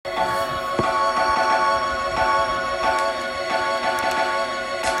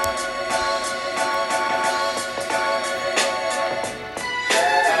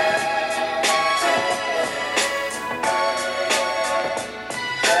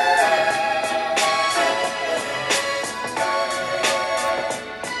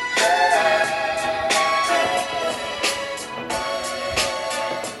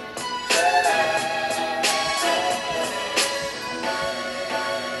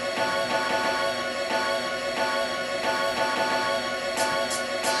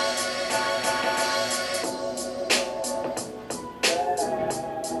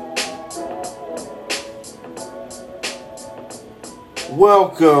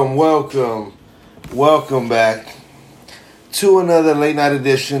Welcome back to another late night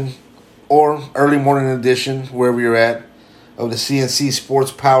edition or early morning edition, wherever you're at, of the CNC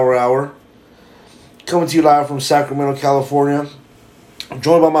Sports Power Hour. Coming to you live from Sacramento, California. I'm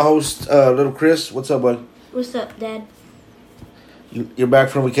joined by my host, Little Chris. What's up, bud? What's up, Dad? You're back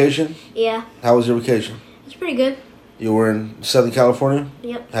from vacation? Yeah. How was your vacation? It's pretty good. You were in Southern California?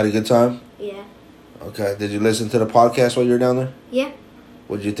 Yep. Had a good time? Yeah. Okay. Did you listen to the podcast while you were down there? Yeah.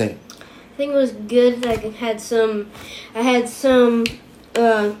 What did you think? I think it was good. I had some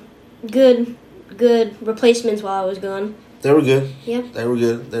good replacements while I was gone. They were good. Yep. They were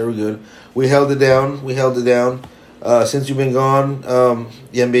good. We held it down. Since you've been gone,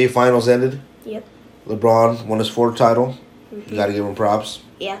 the NBA Finals ended. Yep. LeBron won his fourth title. Mm-hmm. You got to give him props.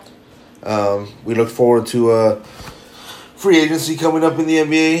 Yeah. We look forward to free agency coming up in the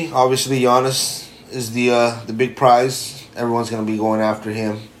NBA. Obviously, Giannis is the big prize. Everyone's going to be going after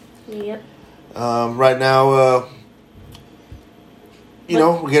him. Yep. Right now,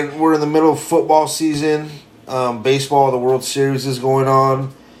 we're in the middle of football season. Baseball, the World Series is going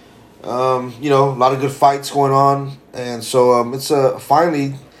on. A lot of good fights going on, and so it's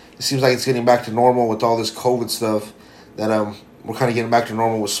finally. It seems like it's getting back to normal with all this COVID stuff. That we're kind of getting back to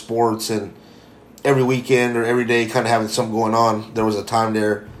normal with sports, and every weekend or every day, kind of having something going on. There was a time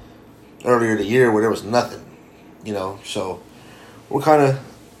there earlier in the year where there was nothing, So we're kind of.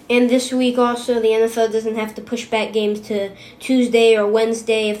 And this week also, the NFL doesn't have to push back games to Tuesday or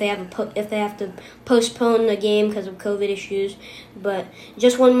Wednesday if they have to postpone a game because of COVID issues. But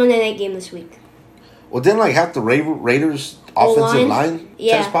just one Monday night game this week. Well, didn't half the Raiders offensive line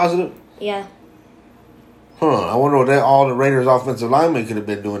test positive? Yeah. I wonder what all the Raiders offensive linemen could have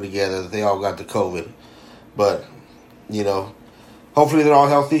been doing together that they all got the COVID. But, hopefully they're all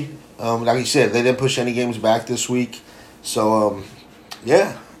healthy. Like you said, they didn't push any games back this week. So,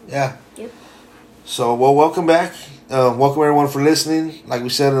 yeah. Yep. So, welcome back. Welcome everyone for listening. Like we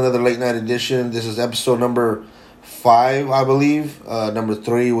said, another late night edition. This is episode number 5, I believe. Number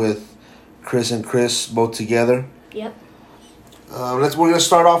 3 with Chris and Chris both together. Yep. We're gonna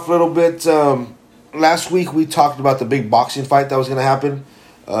start off a little bit. Last week we talked about the big boxing fight that was gonna happen.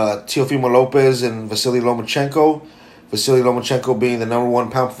 Teofimo Lopez and Vasily Lomachenko. Vasily Lomachenko being the number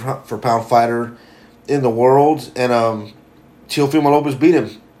 1 pound for pound fighter in the world, and Teofimo Lopez beat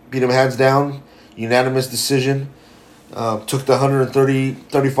him hands down, unanimous decision. Took the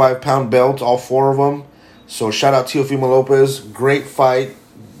 135 pound belt, all 4 of them. So shout out Teofimo Lopez, great fight,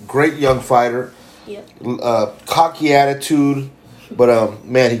 great young fighter. Yep. Cocky attitude, but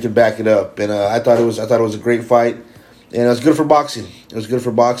man, he could back it up. And I thought it was a great fight, and it was good for boxing. It was good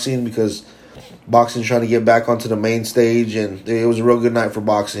for boxing because boxing trying to get back onto the main stage, and it was a real good night for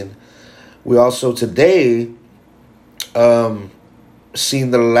boxing. We also today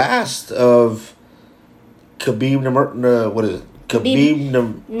seen the last of Khabib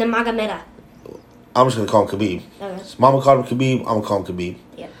Nurmagomedov. I'm just going to call him Khabib. Okay. Mama called him Khabib, I'm going to call him Khabib.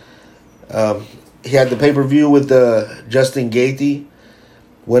 Yep. He had the pay-per-view with Justin Gaethje.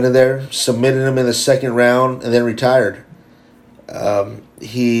 Went in there, submitted him in the second round, and then retired.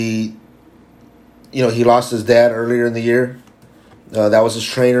 He lost his dad earlier in the year. That was his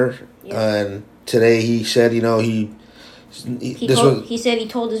trainer. Yep. And today he said, He said he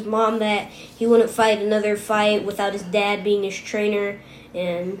told his mom that he wouldn't fight another fight without his dad being his trainer,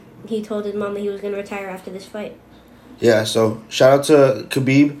 and he told his mom that he was going to retire after this fight. Yeah, so shout out to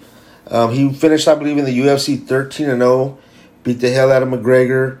Khabib. He finished, I believe, in the UFC 13-0, beat the hell out of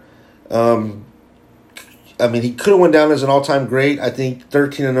McGregor. He could have went down as an all-time great. I think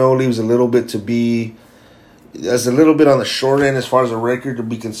 13-0 leaves a little bit to be, that's a little bit on the short end as far as a record to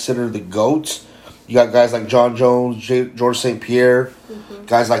be considered the GOAT. You got guys like John Jones, George St. Pierre,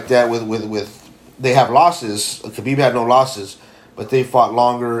 guys like that with they have losses. Khabib had no losses, but they fought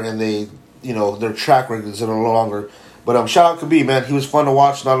longer and they, their track record is a little longer. But shout out Khabib, man. He was fun to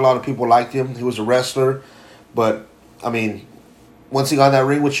watch. Not a lot of people liked him. He was a wrestler, but once he got in that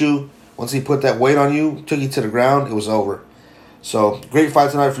ring with you, once he put that weight on you, took you to the ground, it was over. So great fight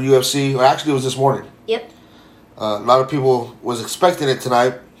tonight for UFC. Or actually, it was this morning. Yep. A lot of people was expecting it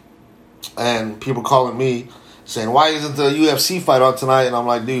tonight. And people calling me saying, why isn't the UFC fight on tonight? And I'm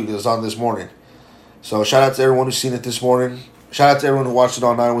like, dude, it was on this morning. So shout out to everyone who's seen it this morning. Shout out to everyone who watched it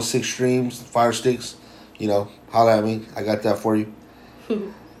on 916 streams, Fire Sticks. Holla at me. I got that for you.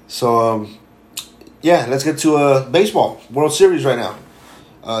 So, let's get to baseball. World Series right now.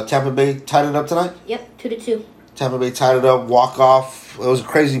 Tampa Bay tied it up tonight? Yep, 2-2. Tampa Bay tied it up, walk-off. It was a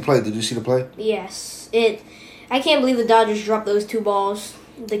crazy play. Did you see the play? Yes. I can't believe the Dodgers dropped those 2 balls.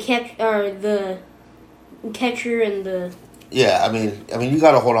 The catcher and the Yeah, I mean, you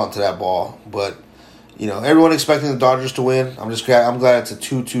got to hold on to that ball, but everyone expecting the Dodgers to win. I'm glad it's a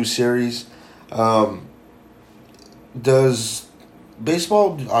 2-2 series. Does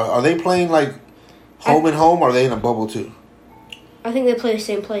baseball are they playing like home and home? Or are they in a bubble too? I think they play the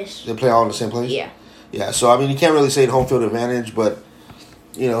same place. They play all in the same place. Yeah. Yeah. So I mean, you can't really say home field advantage, but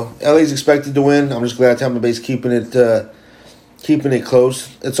LA's expected to win. I'm just glad Tampa Bay's keeping it close.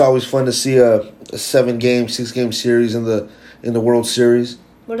 It's always fun to see a 7-game, 6-game series in the World Series.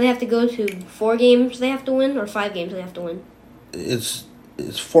 What do they have to go to? 4 games they have to win, or 5 games they have to win? It's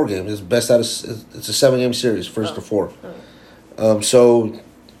 4 games. It's best out of. It's a 7-game series, first to 4. Oh. So,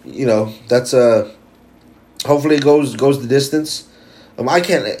 that's hopefully it goes the distance. I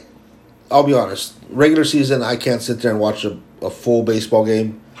can't. I'll be honest. Regular season, I can't sit there and watch a full baseball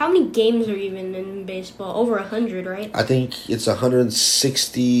game. How many games are even in baseball? Over 100, right? I think it's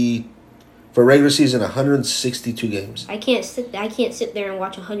 160 for regular season. 162 games. I can't sit there and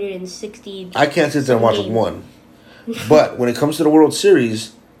watch 160. I can't sit there and watch one. But when it comes to the World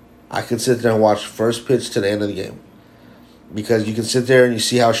Series, I can sit there and watch first pitch to the end of the game, because you can sit there and you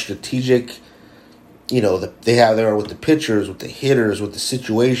see how strategic, they have there with the pitchers, with the hitters, with the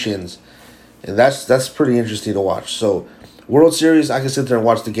situations, and that's pretty interesting to watch. So, World Series, I can sit there and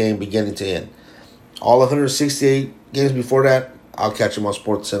watch the game beginning to end. All 168 games before that, I'll catch them on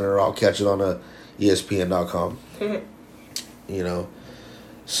SportsCenter, or I'll catch it on ESPN.com.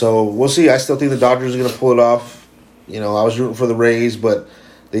 So we'll see. I still think the Dodgers are going to pull it off. I was rooting for the Rays, but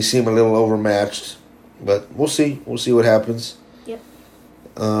they seem a little overmatched. But we'll see. We'll see what happens. Yep.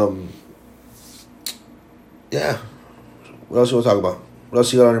 Yeah. What else you want to talk about? What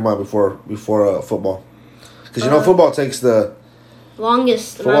else you got on your mind before football? Because football takes the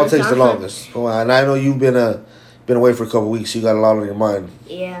longest. Football takes the longest. And I know you've been away for a couple weeks. So you got a lot on your mind.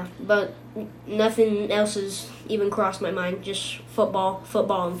 Yeah, but nothing else has even crossed my mind. Just football,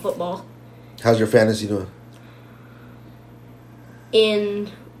 and football. How's your fantasy doing? In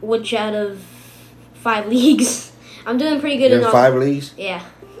which out of 5 leagues? I'm doing pretty good. You're in 5 leagues? Yeah.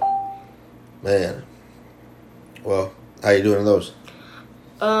 Man. Well, how you doing in those?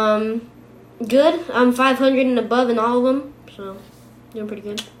 Good. I'm 500 and above in all of them, so doing pretty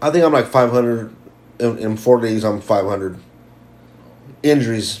good. I think I'm like 500. In 4 days, I'm 500.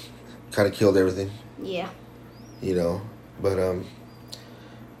 Injuries kind of killed everything. Yeah. But I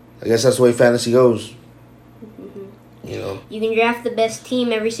guess that's the way fantasy goes. Mm-hmm. You can draft the best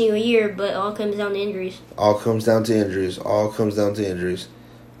team every single year, but it all comes down to injuries. All comes down to injuries.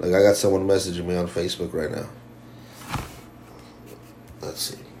 Like, I got someone messaging me on Facebook right now. Let's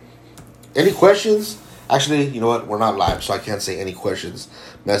see. Any questions? Actually, you know what? We're not live, so I can't say any questions.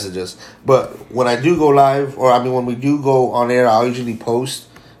 Messages. But when I do go live, when we do go on air, I'll usually post.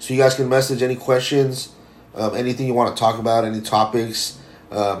 So you guys can message any questions, anything you want to talk about, any topics.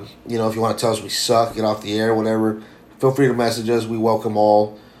 If you want to tell us we suck, get off the air, whatever. Feel free to message us. We welcome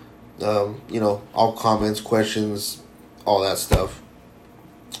all, all comments, questions, all that stuff.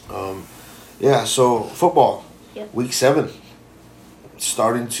 So football. Yep. Week 7.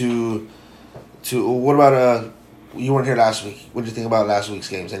 Starting to what about you weren't here last week. What did you think about last week's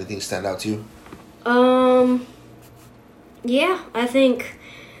games? Anything stand out to you? Yeah, I think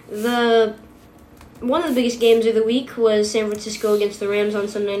one of the biggest games of the week was San Francisco against the Rams on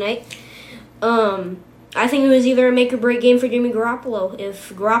Sunday night. I think it was either a make or break game for Jimmy Garoppolo. If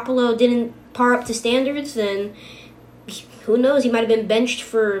Garoppolo didn't par up to standards, then who knows? He might have been benched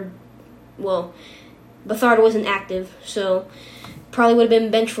for, Bethard wasn't active, so probably would have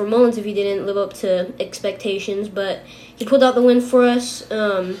been benched for Mullins if he didn't live up to expectations. But he pulled out the win for us.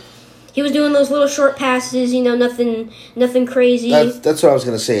 He was doing those little short passes, nothing crazy. That's what I was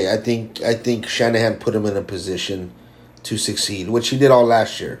gonna say. I think Shanahan put him in a position to succeed, which he did all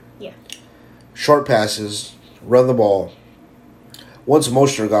last year. Yeah. Short passes, run the ball. Once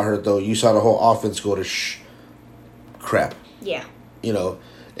Mostert got hurt, though, you saw the whole offense go to crap. Yeah.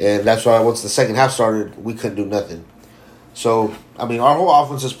 And that's why once the second half started, we couldn't do nothing. So, our whole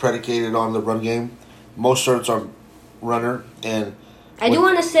offense is predicated on the run game. Mostert's our runner, and I do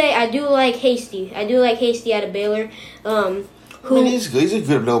want to say I do like Hasty. Out of Baylor. He's good. He's a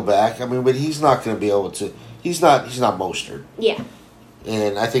good middle back. But he's not going to be able to. He's not Mostert. Yeah.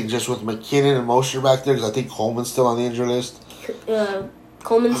 And I think just with McKinnon and Mostert back there, because I think Coleman's still on the injury list.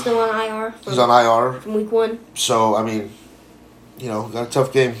 Coleman's still on IR. He's on IR from week 1. So got a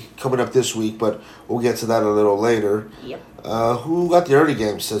tough game coming up this week, but we'll get to that a little later. Yep. Who got the early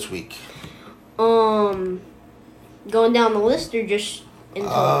games this week? Going down the list or just in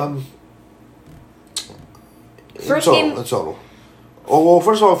total? In total. Oh, well,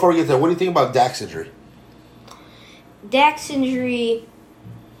 first of all, before we get there, what do you think about Dak's injury? Dak's injury,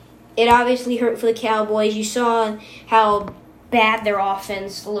 it obviously hurt for the Cowboys. You saw how bad their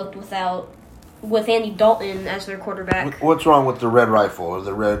offense looked with Andy Dalton as their quarterback. What's wrong with the Red Rifle or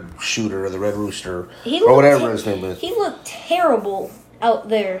the Red Shooter or the Red Rooster or whatever his name is? He looked terrible out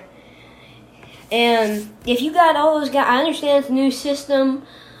there. And if you got all those guys, I understand it's a new system,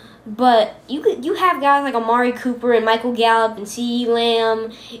 but you have guys like Amari Cooper and Michael Gallup and CeeDee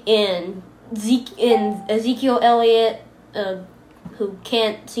Lamb and Ezekiel Elliott, who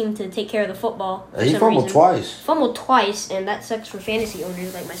can't seem to take care of the football. He fumbled twice. Fumbled twice, and that sucks for fantasy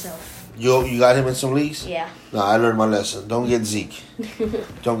owners like myself. You got him in some leagues? Yeah. No, I learned my lesson. Don't get Zeke.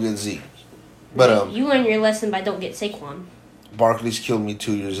 Don't get Zeke. But you learned your lesson by don't get Saquon. Barkley's killed me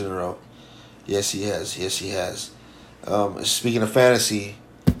 2 years in a row. Yes, he has. Yes, he has. Speaking of fantasy,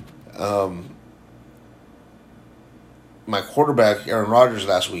 my quarterback, Aaron Rodgers,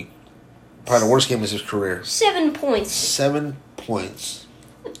 last week, probably the worst game of his career. 7 points. 7 points.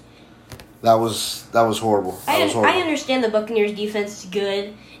 That was horrible. I understand the Buccaneers' defense is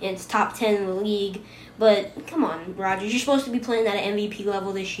good and it's top 10 in the league, but come on, Rodgers, you're supposed to be playing at an MVP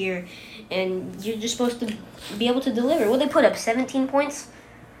level this year, and you're just supposed to be able to deliver. What they put up, 17 points?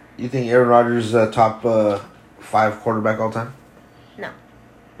 You think Aaron Rodgers is top 5 quarterback all time? No.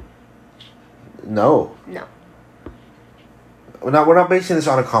 No. No. We're not basing this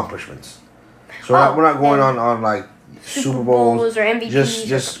on accomplishments. So we're not going on like Super Bowls or MVPs.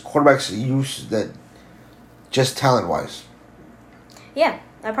 Just quarterbacks use that, just talent wise. Yeah,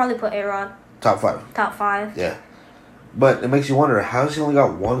 I'd probably put A-Rod. Top 5. Top 5. Yeah. But it makes you wonder, how's he only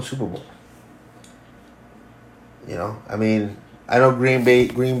got 1 Super Bowl? You know, I mean, I know Green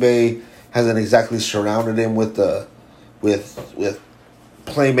Bay hasn't exactly surrounded him with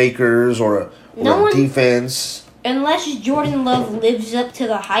playmakers or a defense. Unless Jordan Love lives up to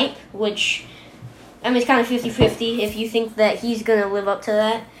the hype, which, I mean, it's kind of 50-50 if you think that he's going to live up to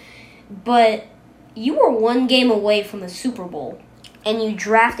that. But you were 1 game away from the Super Bowl, and you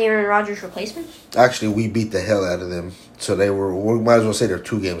draft Aaron Rodgers' replacement? Actually, we beat the hell out of them. So we might as well say they're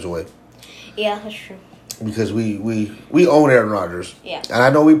 2 games away. Yeah, that's true. Because we own Aaron Rodgers. Yeah. And I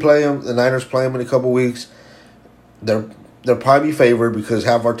know we play him, the Niners play him in a couple weeks. They'll probably be favored because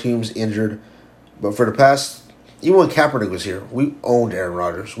half our team's injured. But for the past, even when Kaepernick was here, we owned Aaron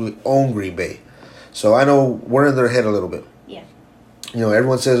Rodgers. We owned Green Bay. So I know we're in their head a little bit. Yeah. You know,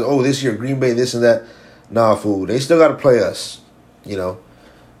 everyone says, oh, this year, Green Bay, this and that. Nah, fool. They still got to play us. You know.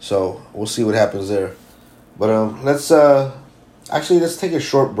 So we'll see what happens there. But let's take a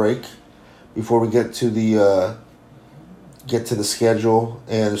short break before we get to the schedule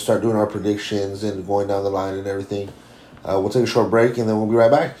and start doing our predictions and going down the line and everything. We'll take a short break and then we'll be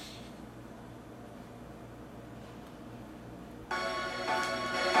right back.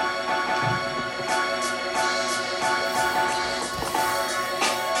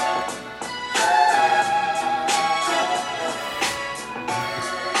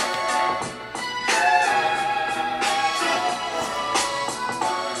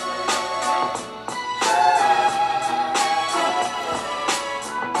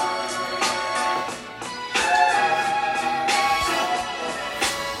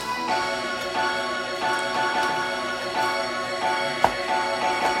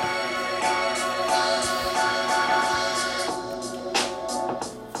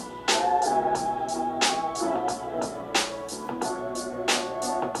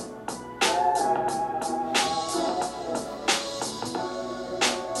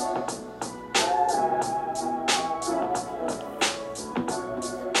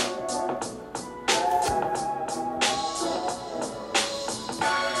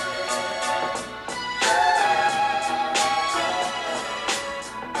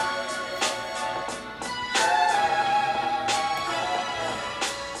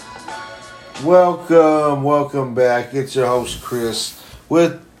 Welcome back. It's your host, Chris,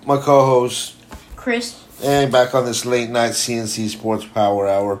 with my co-host, Chris. And back on this late night CNC Sports Power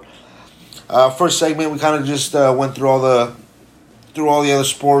Hour. First segment, we kind of just went through all the other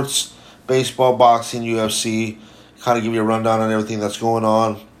sports, baseball, boxing, UFC, kind of give you a rundown on everything that's going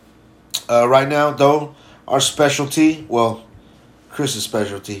on. Right now, though, our specialty, well, Chris's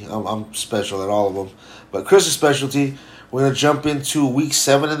specialty, I'm special at all of them, but Chris's specialty, we're going to jump into Week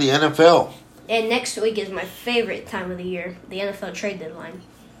 7 of the NFL. And next week is my favorite time of the year, the NFL trade deadline.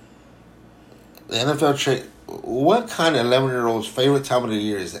 The NFL trade... What kind of 11-year-old's favorite time of the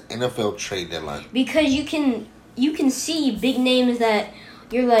year is the NFL trade deadline? Because you can see big names that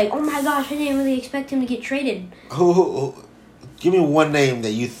you're like, oh my gosh, I didn't really expect him to get traded. Who give me one name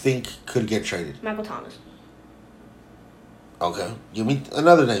that you think could get traded. Michael Thomas. Okay. Give me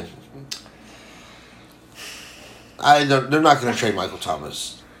another name. They're not going to trade Michael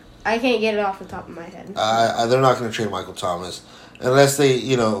Thomas. I can't get it off the top of my head. They're not going to trade Michael Thomas unless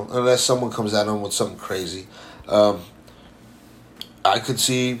unless someone comes at them with something crazy. I could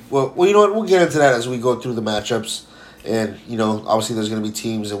see. Well, you know what? We'll get into that as we go through the matchups, and obviously there's going to be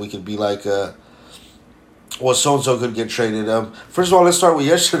teams, and we could be like, well, so and so could get traded. First of all, let's start with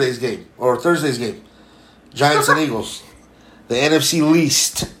yesterday's game or Thursday's game, Giants and Eagles, the NFC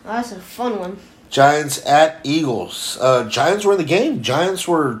least. Oh, that's a fun one. Giants at Eagles. Giants were in the game.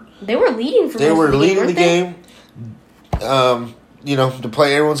 They were leading for. They were leading the game. The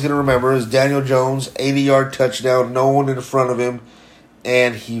play everyone's going to remember is Daniel Jones, 80-yard touchdown, no one in front of him,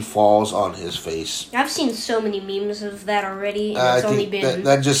 and he falls on his face. I've seen so many memes of that already, and it's only been...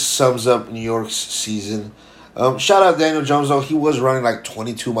 That just sums up New York's season. Shout out Daniel Jones, though. He was running like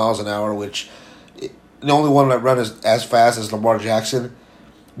 22 miles an hour, which the only one that run as fast as Lamar Jackson.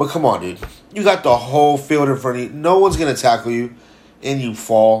 But come on, dude. You got the whole field in front of you. No one's going to tackle you, and you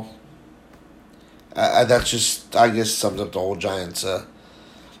fall. That just, I guess, sums up the whole Giants But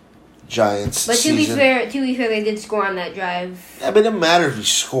season. to be fair, they did score on that drive. I mean, it didn't matter if he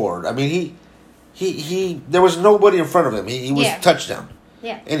scored. I mean, he there was nobody in front of him. He was touchdown.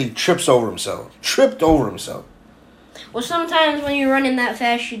 Yeah. And he tripped over himself. Well, sometimes when you're running that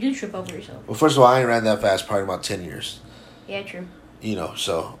fast, you do trip over yourself. Well, first of all, I ain't ran that fast probably about 10 years. Yeah, true.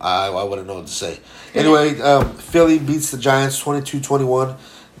 So I wouldn't know what to say. Anyway, Philly beats the Giants 22-21.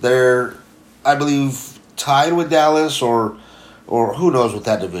 They're, I believe, tied with Dallas or who knows with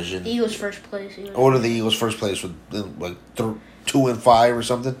that division. The Eagles first place. Or the Eagles first place with like 2-5 or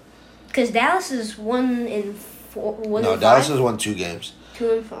something. Because Dallas is 1-4. No, Dallas has won 2 games.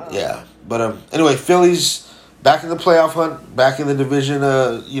 2-5. Yeah, but anyway, Philly's back in the playoff hunt, back in the division.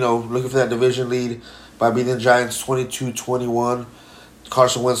 Looking for that division lead by beating the Giants 22-21.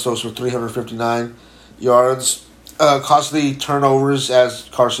 Carson Wentz throws for 359 yards. Costly turnovers, as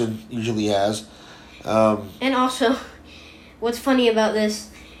Carson usually has. And also, what's funny about this,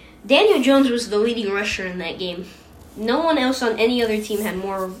 Daniel Jones was the leading rusher in that game. No one else on any other team had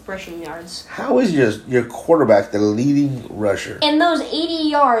more rushing yards. How is your quarterback the leading rusher? And those 80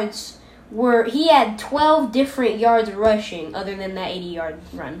 yards he had 12 different yards rushing other than that 80-yard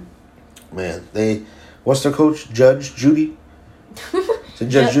run. Man, what's their coach? Judy? Is it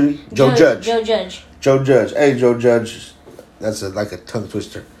Judge Judy? Joe Judge. Joe Judge. Hey, Joe Judge. That's like a tongue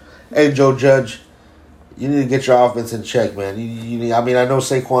twister. Hey, Joe Judge. You need to get your offense in check, man. I know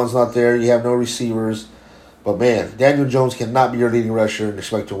Saquon's not there. You have no receivers. But, man, Daniel Jones cannot be your leading rusher and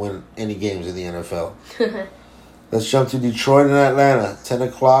expect to win any games in the NFL. Let's jump to Detroit and Atlanta. 10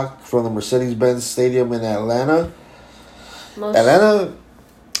 o'clock from the Mercedes-Benz Stadium in Atlanta.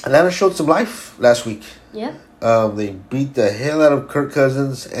 Atlanta showed some life last week. Yeah. They beat the hell out of Kirk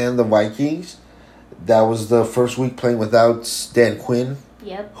Cousins and the Vikings. That was the first week playing without Dan Quinn.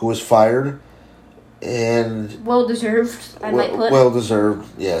 Yep. Who was fired. And well-deserved, I might put. Well-deserved,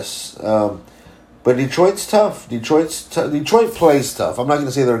 yes. But Detroit's tough. Detroit plays tough. I'm not going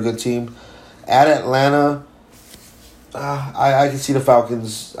to say they're a good team. At Atlanta, I can see the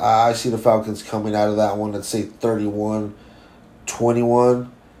Falcons. I see the Falcons coming out of that one. Let's say 31-21.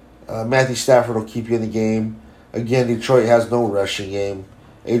 Matthew Stafford will keep you in the game. Again, Detroit has no rushing game.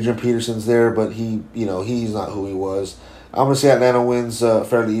 Adrian Peterson's there, but he's not who he was. I'm going to say Atlanta wins a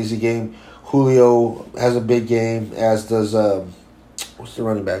fairly easy game. Julio has a big game, as does what's the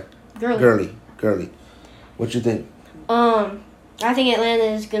running back? Gurley. What you think? I think Atlanta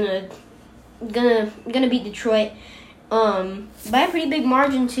is gonna beat Detroit. By a pretty big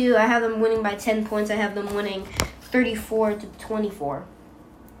margin too. I have them winning by 10 points. I have them winning 34-24.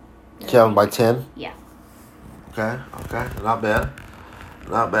 Kevin by 10? Yeah. Okay. Not bad.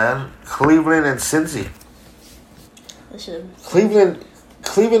 Cleveland and Cincy. Listen. Cleveland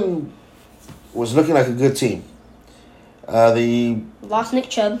was looking like a good team. They lost Nick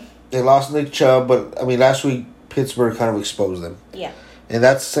Chubb. But last week Pittsburgh kind of exposed them. Yeah. And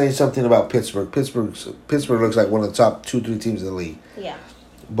that's saying something about Pittsburgh. Pittsburgh looks like one of the top 2-3 teams in the league. Yeah.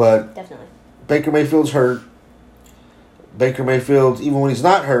 But definitely. Baker Mayfield's hurt. Baker Mayfield, even when he's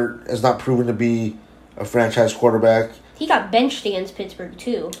not hurt, has not proven to be a franchise quarterback. He got benched against Pittsburgh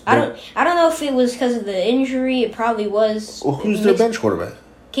too. I don't know if it was because of the injury. It probably was. Well, who's their bench quarterback?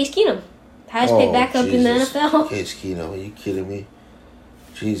 Case Keenum. Highest paid backup in the NFL. Case Keenum, are you kidding me?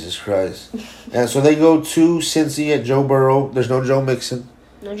 Jesus Christ. And so they go to Cincy at Joe Burrow. There's no Joe Mixon.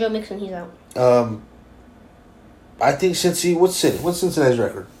 No Joe Mixon, he's out. I think Cincy. What's Cincinnati's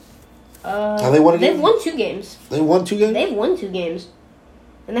record? Have they won a game? They've won 2 games. They won 2 games? They've won 2 games.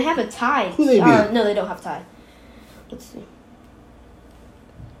 And they have a tie. Who they beat? No, they don't have a tie. Let's see.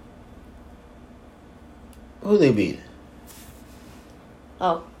 Who they beat?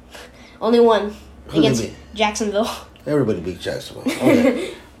 Oh, only one Who against they beat? Jacksonville. Everybody beat Jacksonville.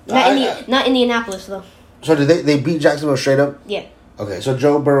 Okay. Not Indianapolis though. So did they beat Jacksonville straight up? Yeah. Okay, so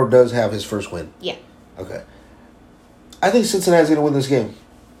Joe Burrow does have his first win. Yeah. Okay. I think Cincinnati's going to win this game.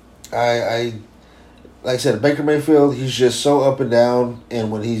 Like I said, Baker Mayfield, he's just so up and down.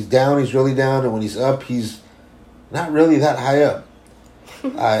 And when he's down, he's really down. And when he's up, he's not really that high up.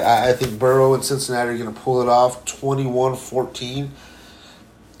 I think Burrow and Cincinnati are going to pull it off 21-14.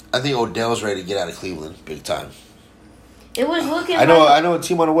 I think Odell's ready to get out of Cleveland big time. It was looking. I know a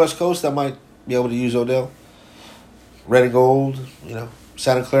team on the West Coast that might be able to use Odell. Red and gold,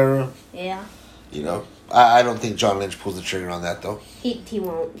 Santa Clara. Yeah. I don't think John Lynch pulls the trigger on that though. He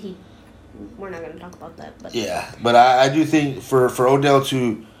won't. We're not going to talk about that. But yeah, but I do think for Odell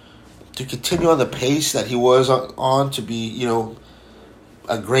to continue on the pace that he was on to be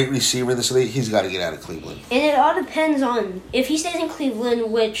a great receiver in this league, he's got to get out of Cleveland. And it all depends on if he stays in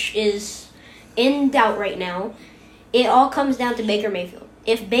Cleveland, which is in doubt right now. It all comes down to Baker Mayfield.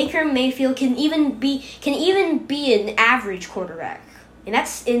 If Baker Mayfield can even be an average quarterback, and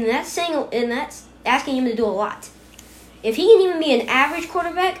that's asking him to do a lot. If he can even be an average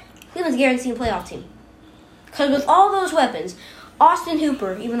quarterback, Cleveland's guaranteed a playoff team. Because with all those weapons, Austin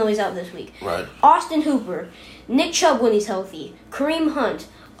Hooper, even though he's out this week, right? Austin Hooper, Nick Chubb when he's healthy, Kareem Hunt,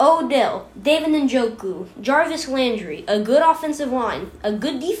 Odell, David Njoku, Jarvis Landry, a good offensive line, a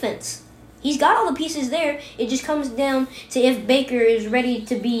good defense. He's got all the pieces there. It just comes down to if Baker is ready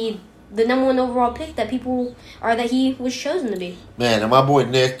to be the number one overall pick that he was chosen to be. Man, and my boy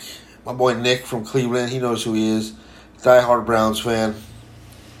Nick from Cleveland, he knows who he is. Die-hard Browns fan.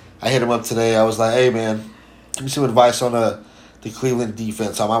 I hit him up today. I was like, hey, man, give me some advice on the Cleveland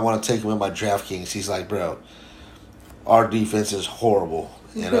defense. I might want to take him in my DraftKings. He's like, bro, our defense is horrible.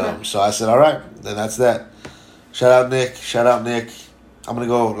 So I said, all right, then that's that. Shout out Nick. I'm going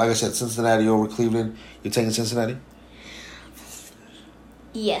to go, like I said, Cincinnati over Cleveland. You're taking Cincinnati?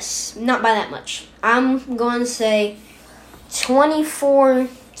 Yes, not by that much. I'm going to say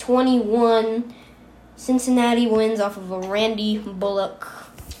 24-21. Cincinnati wins off of a Randy Bullock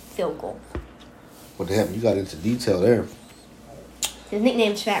field goal. What the hell? You got into detail there. His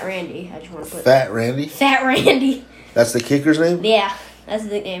nickname's Fat Randy. I just want to put Fat Randy? Fat Randy. That's the kicker's name? Yeah, that's the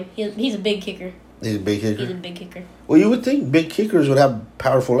nickname. He's a big kicker. He's a big kicker? He's a big kicker. Well, you would think big kickers would have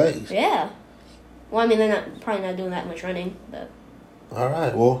powerful legs. Yeah. Well, I mean, they're probably not doing that much running, but. All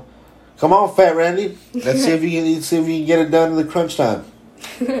right. Well, come on, Fat Randy. Let's see if you can get it done in the crunch time.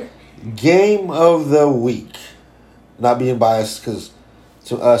 Game of the week. Not being biased, because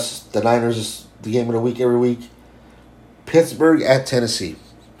to us, the Niners is the game of the week every week. Pittsburgh at Tennessee.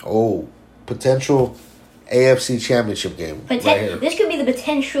 Oh, potential AFC Championship game right here. This could be the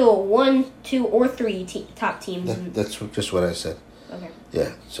potential 1, 2, or 3 top teams. That's just what I said. Okay.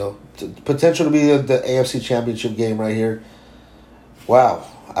 Yeah, so potential to be the AFC Championship game right here. Wow.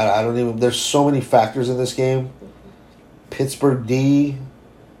 I don't even... There's so many factors in this game. Pittsburgh D...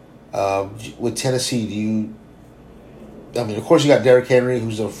 with Tennessee, of course you got Derrick Henry,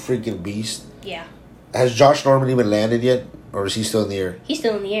 who's a freaking beast. Yeah. Has Josh Norman even landed yet? Or is he still in the air? He's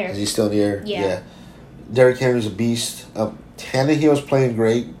still in the air. Is he still in the air? Yeah. Derrick Henry's a beast. Tannehill's playing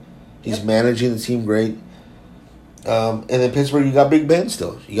great. He's managing the team great. And then Pittsburgh, you got Big Ben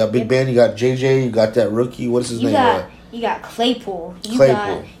still. You got Big Ben, you got JJ, you got that rookie. What is his name? You got Claypool.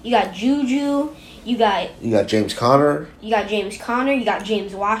 You got Juju. You got James Conner. You got James Conner. You got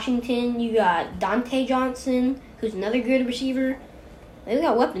James Washington. You got Dante Johnson, who's another good receiver. They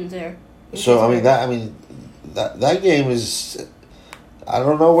got weapons there. So that game is. I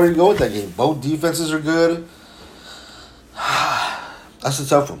don't know where you go with that game. Both defenses are good. That's a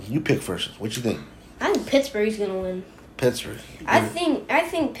tough one. You pick first. What you think? I think Pittsburgh's gonna win. Pittsburgh. I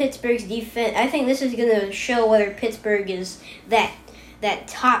think Pittsburgh's defense. I think this is gonna show whether Pittsburgh is that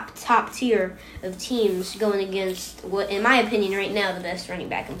top tier of teams going against what, in my opinion, right now the best running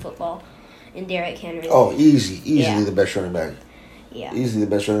back in football, in Derrick Henry. Oh, easily the best running back. Yeah, easily the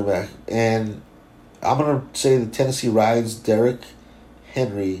best running back, and I'm gonna say the Tennessee rides Derrick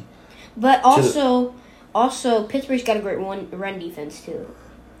Henry. But also Pittsburgh's got a great run defense too,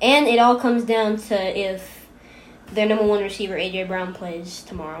 and it all comes down to if their number one receiver AJ Brown plays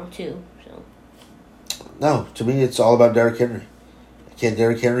tomorrow too. So. No, to me it's all about Derrick Henry. Can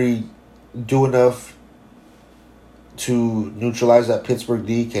Derrick Henry do enough to neutralize that Pittsburgh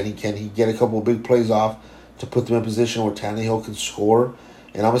D? Can he get a couple of big plays off to put them in position where Tannehill can score?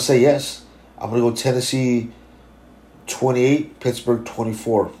 And I'm going to say yes. I'm going to go Tennessee 28, Pittsburgh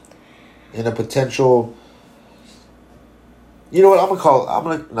 24. In a potential You know what? I'm gonna call.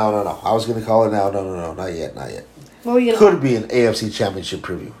 No. I was gonna call it now. No. Not yet. What were you gonna? Could be an AFC Championship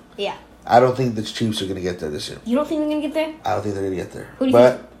preview. Yeah. I don't think the Chiefs are gonna get there this year. You don't think they're gonna get there? I don't think they're gonna get there. Who do you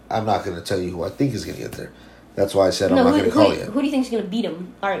but think? I'm not gonna tell you who I think is gonna get there. That's why I said I'm not gonna call it yet. Who do you think's gonna beat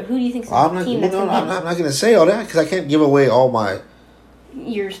them? All right. Who do you think's I'm the not. team that's gonna beat I'm not gonna say all that because I can't give away all my.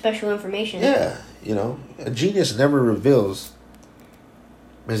 your special information? Yeah, a genius never reveals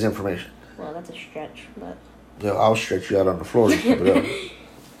his information. Well, that's a stretch, but. I'll stretch you out on the floor to keep it up.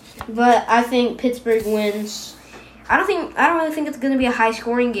 But I think Pittsburgh wins. I don't really think it's going to be a high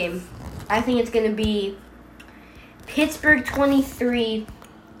scoring game. I think it's going to be Pittsburgh 23,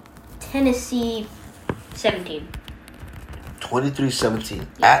 Tennessee 17.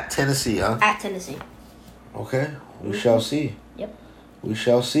 23-17 at Tennessee, huh? At Tennessee. Okay, we shall see. Yep. We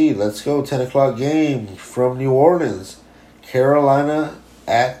shall see. Let's go. 10 o'clock game from New Orleans. Carolina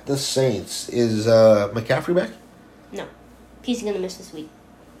at the Saints. Is McCaffrey back? No. He's going to miss this week.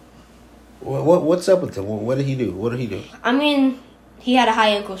 What's up with him? What did he do? I mean, he had a high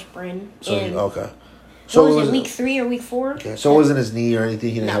ankle sprain. So okay. So was it week 3 or week 4? Okay. So it wasn't his knee or anything.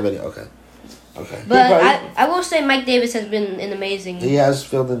 He didn't have any. Okay. But I will say Mike Davis has been an amazing. He has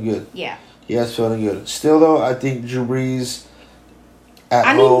filled in good. Yeah. He has filled in good. Still though, I think Drew Brees.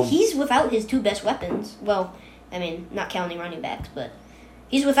 I mean, he's without his 2 best weapons. Well, I mean, not counting running backs, but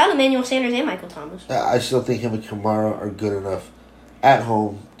he's without Emmanuel Sanders and Michael Thomas. I still think him and Kamara are good enough at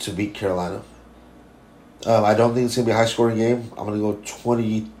home to beat Carolina. I don't think it's going to be a high-scoring game. I'm going to go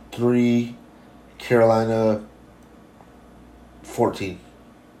 23, Carolina 14.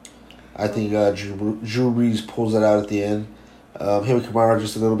 I think Drew Brees pulls it out at the end. Him and Kamara are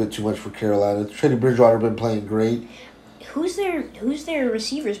just a little bit too much for Carolina. Teddy Bridgewater been playing great. Who's their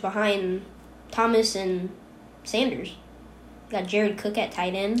receivers behind Thomas and Sanders? They got Jared Cook at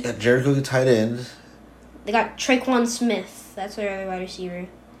tight end. Yeah, Jared Cook at tight end. They got Traquan Smith. That's their other wide receiver.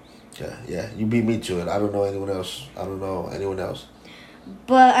 Yeah. You beat me to it. I don't know anyone else.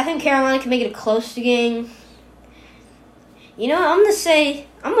 But I think Carolina can make it a close game. I'm gonna say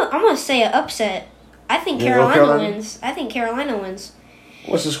an upset. I think Carolina wins.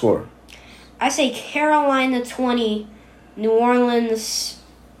 What's the score? I say Carolina 20, New Orleans.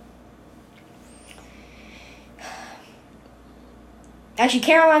 Actually,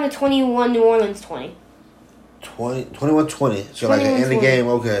 Carolina 21, New Orleans 20. 21-20. So like in the game,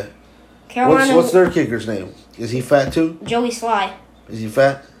 okay. Carolina. What's their kicker's name? Is he fat too? Joey Sly. Is he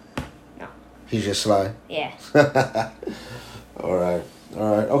fat? No. He's just sly. Yeah. All right.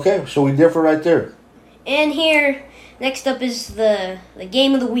 Okay, so we differ right there. And here, next up is the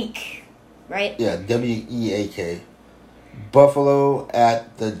game of the week, right? Yeah, WEAK. Buffalo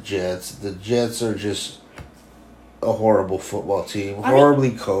at the Jets. The Jets are just a horrible football team.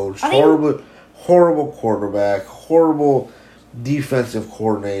 Horribly coached. Horrible quarterback. Horrible defensive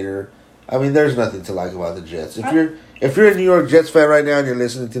coordinator. I mean, there's nothing to like about the Jets. If you're a New York Jets fan right now and you're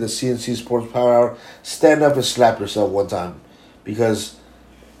listening to the CNC Sports Power Hour, stand up and slap yourself one time. Because,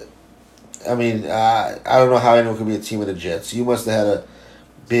 I mean, I don't know how anyone could be a team of the Jets. You must have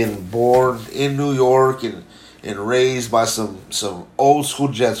been born in New York and raised by some old school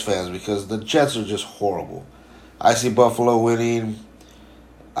Jets fans because the Jets are just horrible. I see Buffalo winning.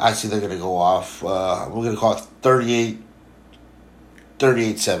 I see they're going to go off. We're going to call it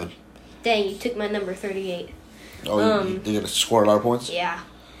 38-7. Dang, you took my number 38. Oh, they're going to score a lot of points? Yeah.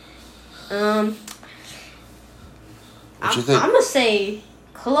 What you think? I'm going to say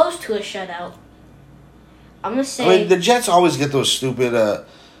close to a shutout. I'm going to say... I mean, the Jets always get those stupid...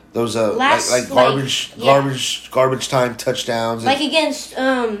 garbage time touchdowns. Like against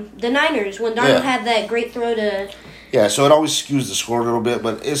the Niners when Darnold had that great throw to... Yeah, so it always skews the score a little bit,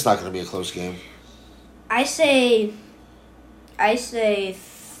 but it's not going to be a close game. I say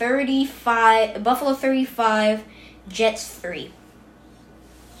 35, Buffalo 35, Jets 3.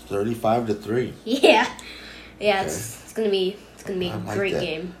 35-3. Yeah. Yeah, Okay. it's going to be a great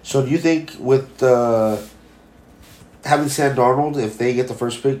game. So do you think with having Sam Darnold, if they get the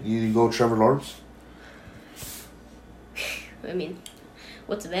first pick, you go Trevor Lawrence? I mean,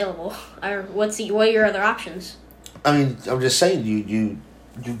 what's available? Or what are your other options? I mean, I'm just saying, you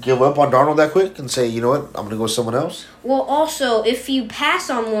give up on Darnold that quick and say, you know what, I'm going to go with someone else? Well, also, if you pass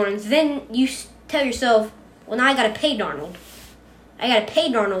on Lawrence, then you tell yourself, well, now I got to pay Darnold. I got to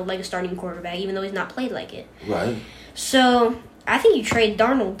pay Darnold like a starting quarterback, even though he's not played like it. Right. So, I think you trade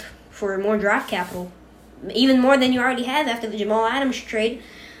Darnold for more draft capital. Even more than you already have after the Jamal Adams trade.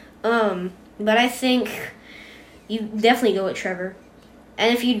 But I think you definitely go with Trevor.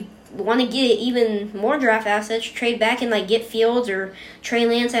 And if you want to get even more draft assets, trade back and get Fields or Trey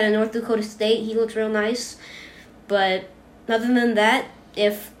Lance out of North Dakota State. He looks real nice. But other than that,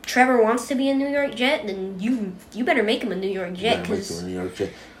 if Trevor wants to be a New York Jet, then you better make him a New York Jet.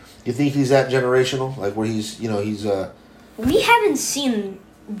 You think he's that generational? Like where he's. We haven't seen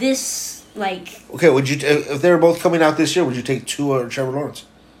this, like... Okay, if they were both coming out this year, would you take Tua or Trevor Lawrence?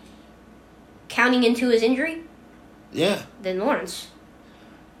 Counting into his injury? Yeah. Then Lawrence.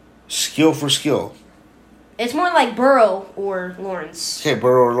 Skill for skill. It's more like Burrow or Lawrence. Okay,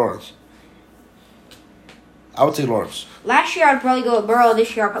 Burrow or Lawrence. I would take Lawrence. Last year, I'd probably go with Burrow.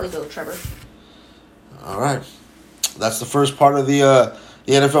 This year, I'll probably go with Trevor. All right. That's the first part of the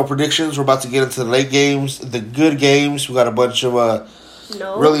NFL predictions. We're about to get into the late games, the good games. We got a bunch of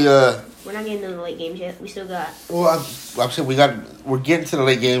really. We're not getting into the late games yet. We still got. Well, I'm saying we're getting to the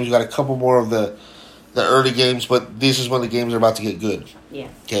late games. We got a couple more of the early games, but this is when the games are about to get good. Yeah.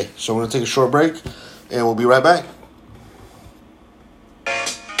 Okay, so we're gonna take a short break, and we'll be right back.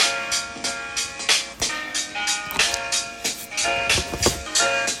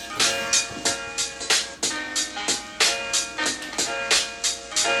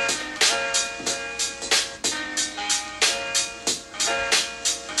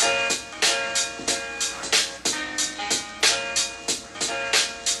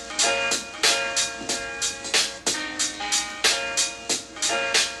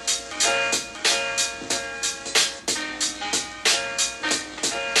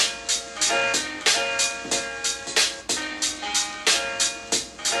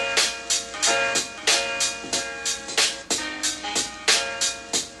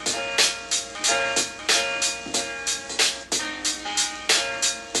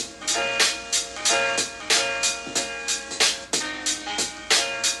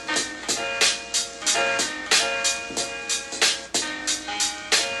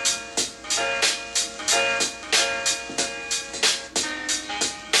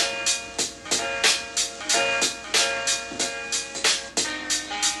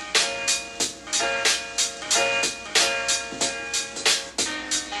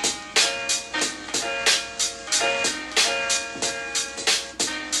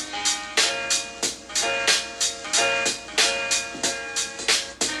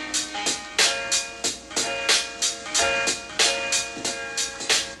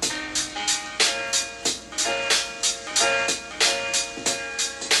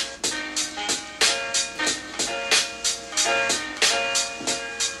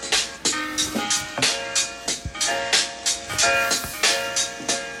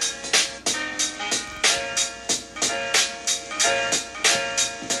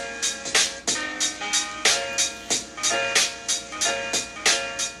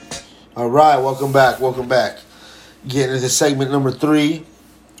 All right, welcome back. Getting into segment number 3,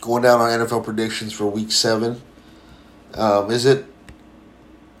 going down our NFL predictions for Week 7. Is it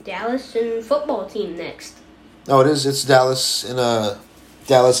Dallas and football team next? Oh, it is. It's Dallas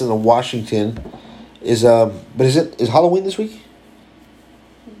and Washington. Is Halloween this week?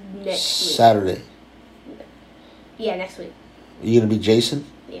 Next week. Saturday. Yeah, next week. You gonna be Jason?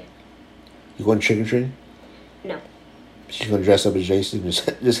 Yeah. You going trick or treating? No. She's gonna dress up as Jason,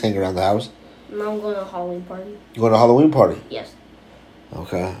 just hang around the house. No, I'm going to a Halloween party. You going to a Halloween party? Yes.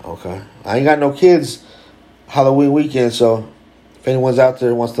 Okay. I ain't got no kids Halloween weekend, so if anyone's out there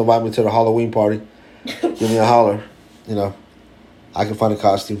who wants to invite me to the Halloween party, give me a holler. You know, I can find a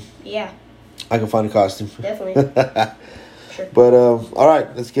costume. Yeah. I can find a costume. Definitely. Sure. But, all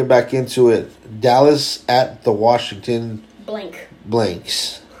right, let's get back into it. Dallas at the Washington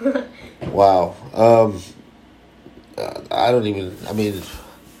Blanks. Wow.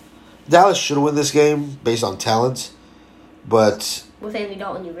 Dallas should win this game based on talent, but... With Andy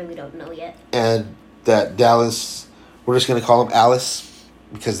Dalton, you really don't know yet. And that Dallas, we're just going to call them Alice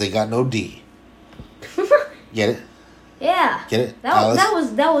because they got no D. Get it? Yeah. Get it? That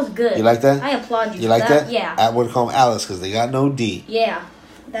was good. You like that? I applaud you. You like that? Yeah. I would call them Alice because they got no D. Yeah.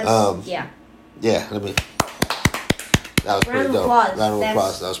 That's Yeah, that was pretty dope. Round of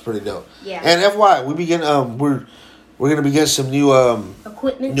applause. That was pretty dope. Yeah. And FYI, we're gonna be getting some new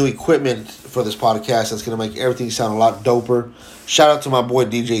equipment for this podcast that's gonna make everything sound a lot doper. Shout out to my boy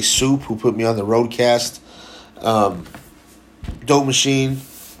DJ Soup who put me on the Roadcast. Dope machine.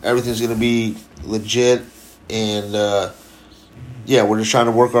 Everything's gonna be legit, and we're just trying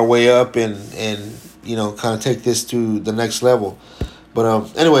to work our way up and kind of take this to the next level.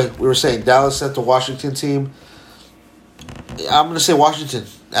 But anyway, we were saying Dallas at the Washington team. I'm going to say Washington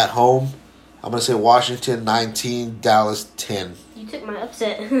at home. I'm going to say Washington 19, Dallas 10. You took my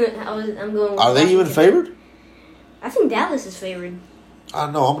upset. I'm going with Are they even favored? I think Dallas is favored. I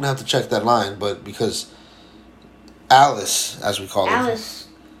don't know. I'm going to have to check that line, but because Alice, as we call Alice.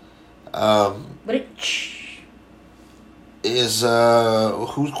 it. is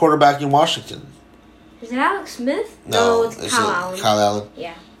who's quarterback in Washington? Is it Alex Smith? No, it's Kyle Allen. Kyle Allen.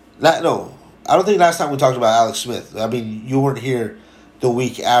 Yeah. No, I don't think last time we talked about Alex Smith. I mean, you weren't here the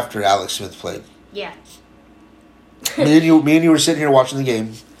week after Alex Smith played. Yeah. me and you were sitting here watching the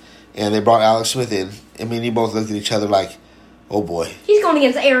game, and they brought Alex Smith in, and me and you both looked at each other like, "Oh boy." He's going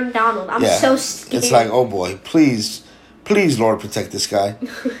against Aaron Donald. I'm so scared. It's like, "Oh boy, please, Lord, protect this guy."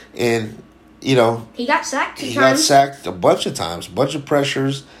 And you know, he got sacked 2 times. He got sacked a bunch of times, a bunch of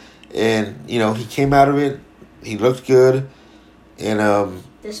pressures, and you know he came out of it. He looked good, and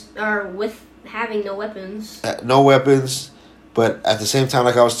with having no weapons. No weapons, but at the same time,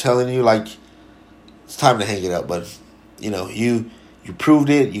 like I was telling you, like it's time to hang it up. But you know, you proved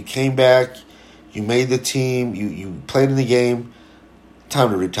it. You came back. You made the team. You played in the game. Time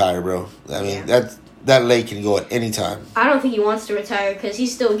to retire, bro. I mean that leg can go at any time. I don't think he wants to retire because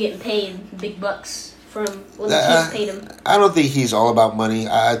he's still getting paid big bucks from when the teams paid him. I don't think he's all about money.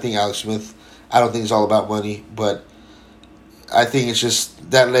 I think Alex Smith, I don't think it's all about money, but I think it's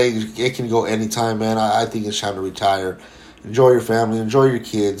just that leg, it can go any time, man. I think it's time to retire. Enjoy your family. Enjoy your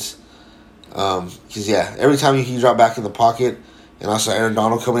kids. Because, every time he dropped back in the pocket and I saw Aaron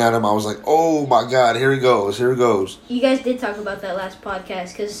Donald coming at him, I was like, oh, my God, here he goes. You guys did talk about that last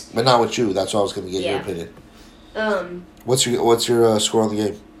podcast. But not with you. That's why I was going to get your opinion. What's your score on the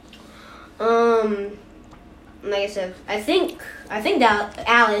game? Like I said, I think that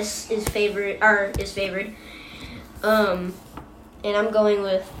Alice is favored. And I'm going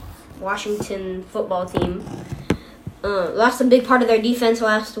with Washington football team. Lost a big part of their defense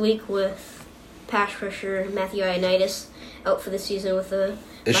last week with pass rusher Matthew Ioannidis out for the season with a.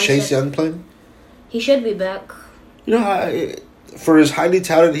 Is Chase Young playing? He should be back. You know, for as highly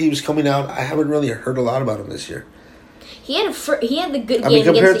touted he was coming out, I haven't really heard a lot about him this year. He had the good game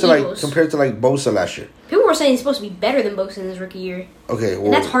against the Eagles. Compared to Bosa last year. People were saying he's supposed to be better than Bosa in his rookie year. Okay, well,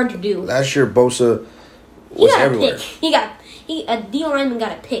 and that's hard to do. Last year Bosa was everywhere. A D lineman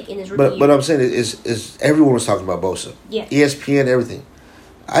got a pick in his rookie year. But I'm saying is everyone was talking about Bosa. Yeah. ESPN, everything.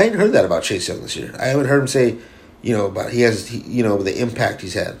 I ain't heard that about Chase Young this year. I haven't heard him say, about the impact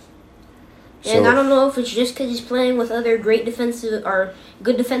he's had. And I don't know if it's just because he's playing with other good defensive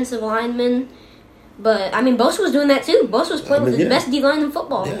linemen. But, I mean, Bosa was doing that too. Bosa was playing with the best D-line in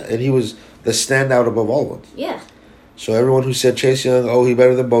football. Yeah, and he was the standout above all of them. Yeah. So everyone who said Chase Young, he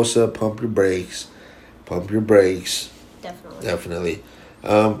better than Bosa, pump your brakes. Definitely.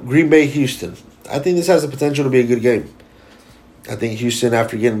 Green Bay, Houston. I think this has the potential to be a good game. I think Houston,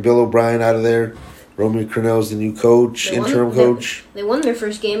 after getting Bill O'Brien out of there, Romeo Crennel's the new coach, interim coach. They won their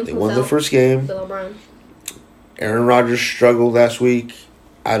first game. Bill O'Brien. Aaron Rodgers struggled last week.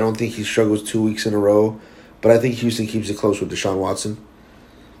 I don't think he struggles 2 weeks in a row. But I think Houston keeps it close with Deshaun Watson.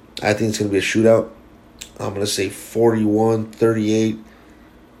 I think it's going to be a shootout. I'm going to say 41-38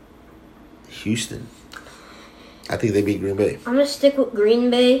 Houston. I think they beat Green Bay. I'm going to stick with Green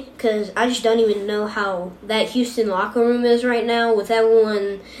Bay because I just don't even know how that Houston locker room is right now with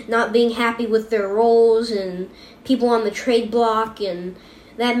everyone not being happy with their roles and people on the trade block, and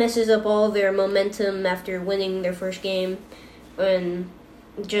that messes up all their momentum after winning their first game and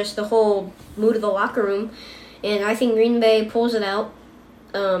just the whole mood of the locker room. And I think Green Bay pulls it out.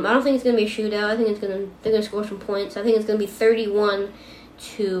 I don't think it's going to be a shootout. I think they're going to score some points. I think it's going to be 31-20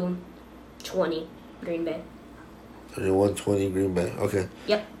 Green Bay. 31-20 Green Bay. Okay.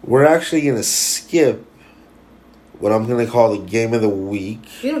 Yep. We're actually going to skip what I'm going to call the game of the week.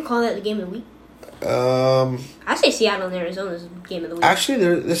 You're going to call that the game of the week? I say Seattle and Arizona's game of the week.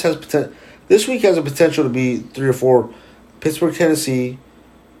 Actually, this has potential. This week has a potential to be 3 or 4. Pittsburgh, Tennessee,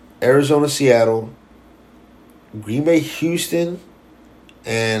 Arizona, Seattle, Green Bay, Houston,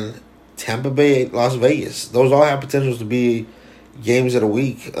 and Tampa Bay, Las Vegas. Those all have potentials to be games of the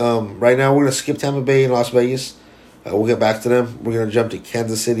week. Right now, we're going to skip Tampa Bay and Las Vegas. We'll get back to them. We're going to jump to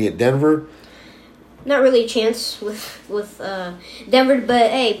Kansas City at Denver. Not really a chance with Denver, but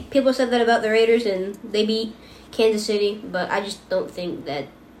hey, people said that about the Raiders and they beat Kansas City, but I just don't think that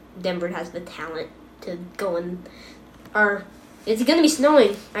Denver has the talent to go in. It's going to be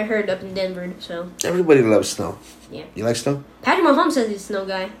snowing, I heard, up in Denver, so. Everybody loves snow. Yeah. You like snow? Patrick Mahomes says he's a snow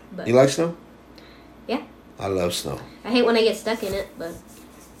guy. But you like snow? Yeah. I love snow. I hate when I get stuck in it, but.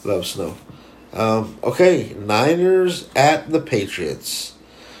 Love snow. Okay, Niners at the Patriots.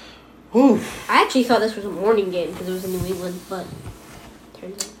 Whew. I actually thought this was a morning game because it was in New England, but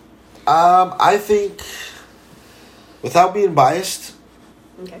turns out. I think, without being biased,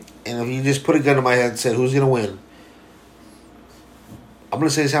 okay, and if you just put a gun to my head and said who's going to win, I'm going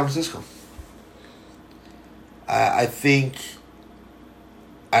to say San Francisco. I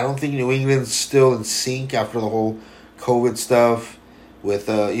don't think New England's still in sync after the whole COVID stuff, with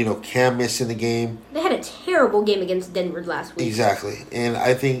Cam missing the game. They had a terrible game against Denver last week. Exactly, and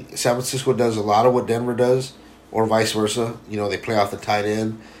I think San Francisco does a lot of what Denver does, or vice versa. They play off the tight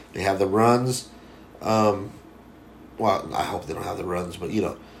end. They have the runs. Well, I hope they don't have the runs, but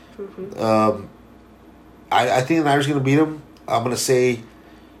Mm-hmm. I think the Niners are going to beat them. I'm going to say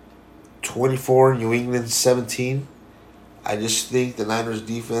 24, New England 17. I just think the Niners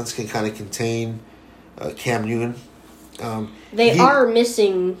defense can kind of contain Cam Newton. They are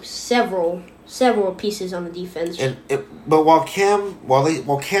missing several pieces on the defense. But while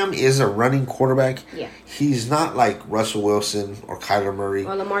Cam is a running quarterback, yeah, he's not like Russell Wilson or Kyler Murray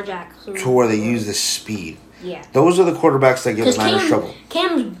or Lamar Jackson, to where they use the speed. Yeah, those are the quarterbacks that give the Niners trouble.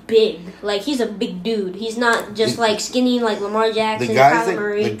 Cam's big, like he's a big dude. He's not just like skinny like Lamar Jackson, Kyler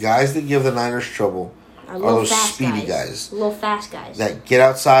Murray. The guys that give the Niners trouble are those speedy guys, little fast guys that get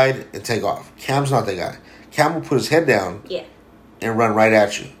outside and take off. Cam's not that guy. Cam will put his head down, yeah, and run right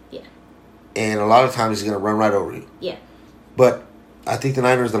at you. Yeah, and a lot of times he's going to run right over you. Yeah, but I think the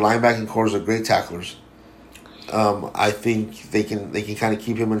Niners, the linebacking cores are great tacklers. I think they can kind of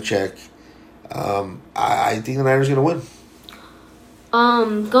keep him in check. I think the Niners are going to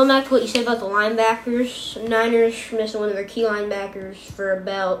win. Going back to what you said about the linebackers, Niners missing one of their key linebackers for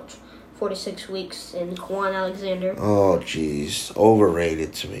about 4 to 6 weeks in Quan Alexander. Oh, jeez.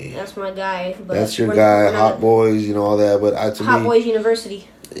 Overrated to me. That's my guy. But that's your guy, Hot Boys, all that. But Hot Boys University.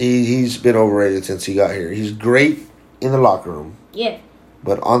 He's been overrated since he got here. He's great in the locker room. Yeah.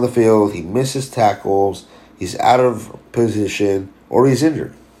 But on the field, he misses tackles, he's out of position, or he's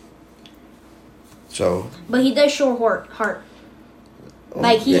injured. So. But he does show heart.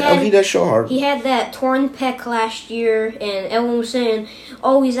 Like he does show heart. He had that torn pec last year, and everyone was saying,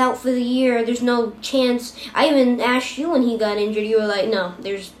 "Oh, he's out for the year. There's no chance." I even asked you when he got injured. You were like, "No,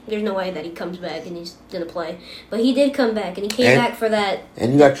 there's no way that he comes back and he's gonna play." But he did come back, and he came back for that.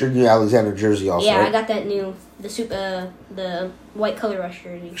 And you got your new Alexander jersey also. Yeah, right? I got that new the white color rush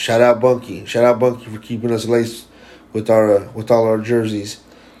jersey. Shout out Bunky for keeping us laced with all our jerseys.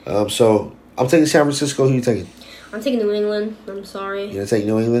 So I'm taking San Francisco. Who are you taking? I'm taking New England. I'm sorry. You're gonna take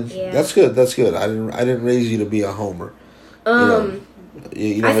New England? Yeah. That's good. I didn't raise you to be a homer. I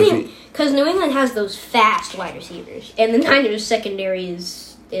think because New England has those fast wide receivers, and the Niners secondary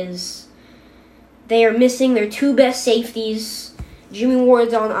is they are missing their two best safeties. Jimmy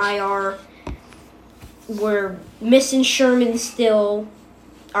Ward's on IR. We're missing Sherman still.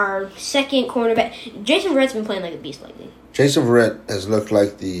 Our second cornerback, Jason Verrett's been playing like a beast lately. Jason Verrett has looked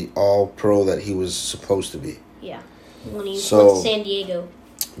like the all-pro that he was supposed to be. Yeah, when he went to San Diego.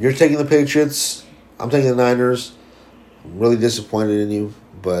 You're taking the Patriots. I'm taking the Niners. I'm really disappointed in you,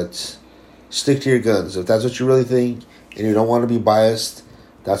 but stick to your guns. If that's what you really think and you don't want to be biased,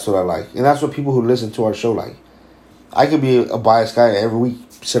 that's what I like. And that's what people who listen to our show like. I could be a biased guy every week,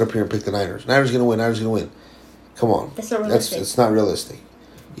 sit up here and pick the Niners. Niners going to win. Come on. That's not realistic. It's not realistic.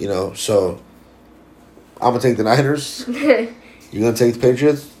 So I'm going to take the Niners. You're going to take the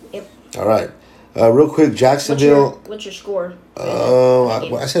Patriots? Yep. All right. Real quick, Jacksonville. What's your score?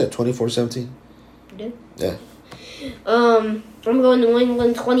 I said it 24-17. You did? Yeah. I'm going New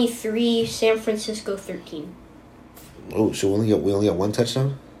England 23, San Francisco 13. Oh, so we only got one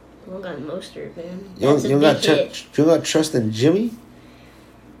touchdown? We only got Mostert, man. You don't got trust in Jimmy?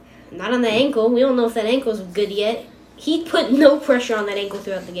 Not on the ankle. We don't know if that ankle's good yet. He put no pressure on that ankle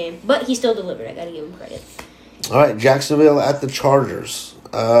throughout the game, but he still delivered. I gotta give him credit. All right, Jacksonville at the Chargers.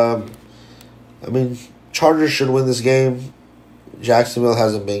 Chargers should win this game. Jacksonville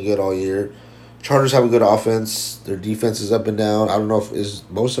hasn't been good all year. Chargers have a good offense. Their defense is up and down. I don't know if is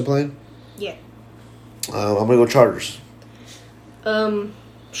Bosa playing. Yeah. I'm gonna go Chargers.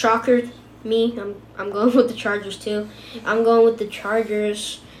 Shocker, me. I'm going with the Chargers too. I'm going with the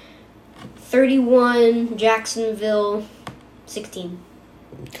Chargers. 31, Jacksonville, 16.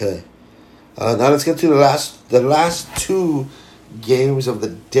 Okay. Now let's get to the last two games of the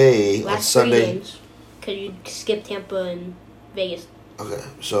day on Sunday. 3 games, because you skipped Tampa and Vegas. Okay,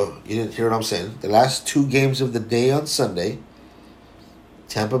 so you didn't hear what I'm saying. The last two games of the day on Sunday,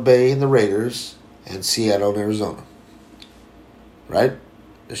 Tampa Bay and the Raiders, and Seattle and Arizona. Right?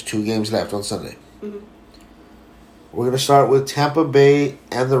 There's 2 games left on Sunday. Mm-hmm. We're going to start with Tampa Bay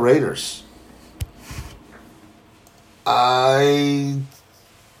and the Raiders. Like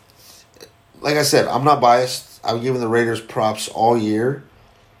I said, I'm not biased. I've given the Raiders props all year.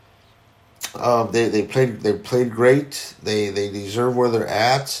 They played great. They deserve where they're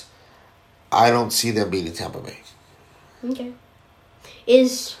at. I don't see them beating Tampa Bay. Okay.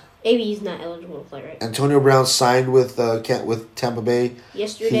 Maybe he's not eligible to play, right? Antonio Brown signed with Tampa Bay.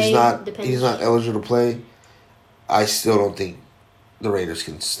 Yesterday. He's not eligible to play. I still don't think the Raiders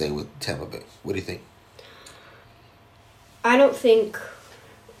can stay with Tampa Bay. What do you think? I don't think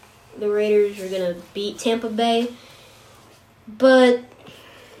the Raiders are going to beat Tampa Bay, but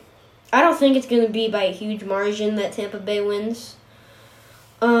I don't think it's going to be by a huge margin that Tampa Bay wins.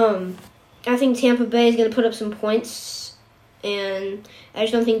 I think Tampa Bay is going to put up some points, and I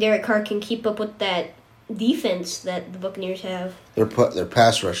just don't think Derek Carr can keep up with that defense that the Buccaneers have. Their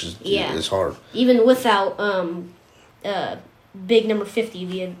pass rush is hard. Even without big number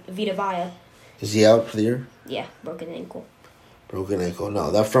 50, Vita Vea. Is he out for the year? Yeah, broken ankle. Broken ankle.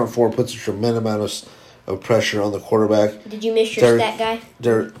 No, that front four puts a tremendous amount of pressure on the quarterback. Did you miss your stat guy?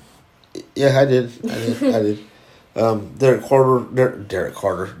 Yeah, I did. Derek Carr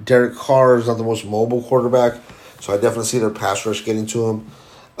is not the most mobile quarterback, so I definitely see their pass rush getting to him.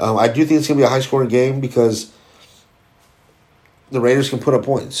 I do think it's going to be a high-scoring game because the Raiders can put up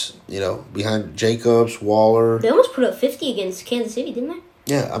points, behind Jacobs, Waller. They almost put up 50 against Kansas City, didn't they?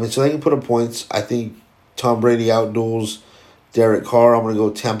 Yeah, so they can put up points. I think Tom Brady outduels Derek Carr. I'm going to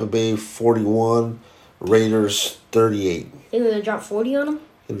go Tampa Bay 41, Raiders 38. Think they're going to drop 40 on them?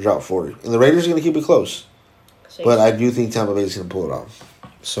 Going to drop 40. And the Raiders are going to keep it close. Seriously. But I do think Tampa Bay is going to pull it off.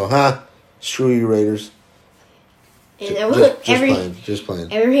 So, screw you, Raiders. And just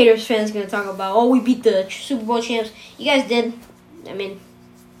playing. Every Raiders fan is going to talk about, we beat the Super Bowl champs. You guys did.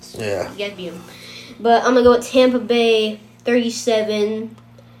 Yeah. You guys beat them. But I'm going to go with Tampa Bay 37,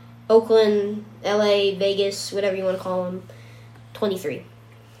 Oakland, LA, Vegas, whatever you want to call them, 23.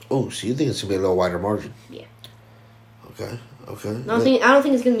 Oh, so you think it's going to be a little wider margin? Yeah. Okay. I don't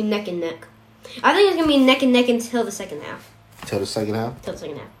think it's going to be neck and neck. I think it's going to be neck and neck until the second half. Till the second half? Till the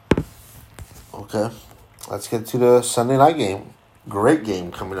second half. Okay. Let's get to the Sunday night game. Great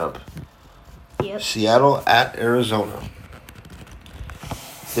game coming up. Yep. Seattle at Arizona.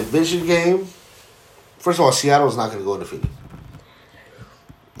 Division game. First of all, Seattle's not going to go undefeated.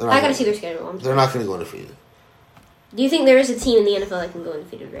 I got to see their schedule. They're not going to go undefeated. Do you think there is a team in the NFL that can go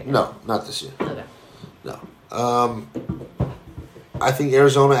undefeated right now? No, not this year. Okay. No. I think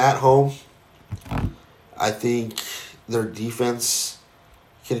Arizona at home. I think their defense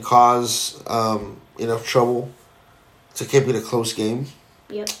can cause enough trouble to keep it a close game.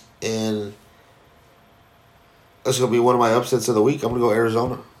 Yep. And that's going to be one of my upsets of the week. I'm going to go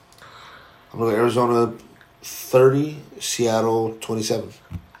Arizona. I'm going to go Arizona 30, Seattle 27. I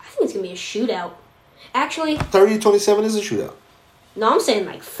think it's going to be a shootout. Actually, 30-27 is a shootout. No, I'm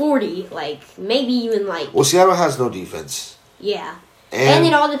saying 40, maybe even Well, Seattle has no defense. Yeah. And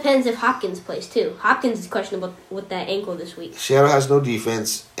it all depends if Hopkins plays, too. Hopkins is questionable with that ankle this week. Seattle has no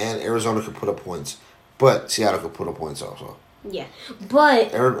defense, and Arizona can put up points. But Seattle can put up points also. Yeah.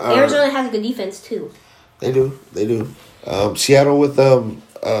 But Arizona has a good defense, too. They do. Seattle with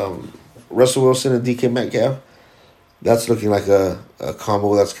Russell Wilson and DK Metcalf, that's looking like a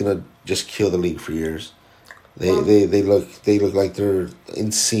combo that's going to just kill the league for years. They look like they're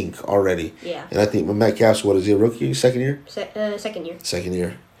in sync already. Yeah. And I think Metcalf's, what is he, a rookie? Second year? Second year. Second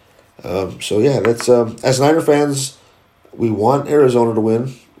year. Let's as Niner fans, we want Arizona to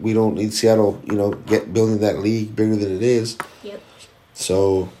win. We don't need Seattle, building that league bigger than it is. Yep.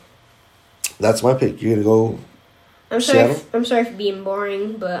 So that's my pick. You're gonna go Seattle? I'm sorry for being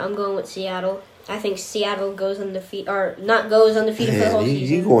boring, but I'm going with Seattle. I think Seattle goes undefeated for the whole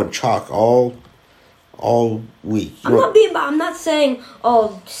season. You going chalk all week. I'm not saying,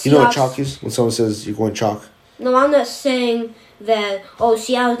 Seahawks. You know what chalk is? When someone says you're going chalk? No, I'm not saying that,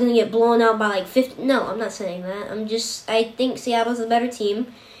 Seattle's going to get blown out by 50. No, I'm not saying that. I think Seattle's a better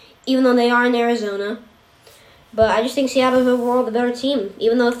team, even though they are in Arizona. But I just think Seattle's overall the better team,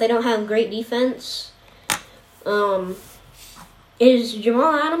 even though if they don't have great defense. Is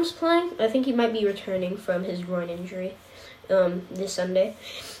Jamal Adams playing? I think he might be returning from his groin injury this Sunday.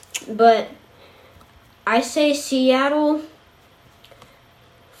 But I say Seattle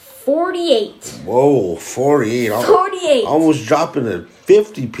 48. Whoa, 48. 48. Almost dropping a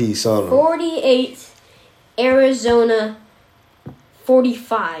 50-piece on them. 48. Arizona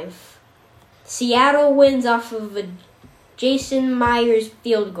 45. Seattle wins off of a Jason Myers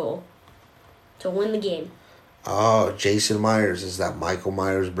field goal to win the game. Oh, Jason Myers. Is that Michael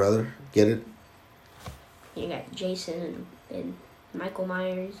Myers' brother? Get it? You got Jason and Michael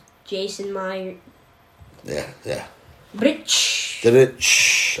Myers. Jason Myers. Yeah. Britch.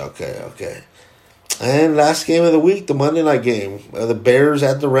 Okay. And last game of the week, the Monday night game. The Bears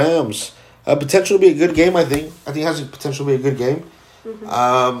at the Rams. Potential to be a good game, I think. I think it has the potential to be a good game. Mm-hmm.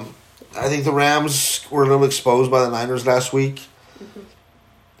 I think the Rams were a little exposed by the Niners last week. Mm-hmm.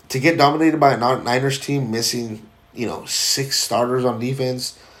 To get dominated by a Niners team missing, 6 starters on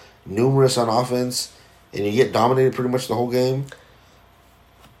defense, numerous on offense, and you get dominated pretty much the whole game,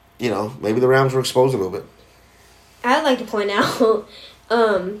 maybe the Rams were exposed a little bit. I'd like to point out,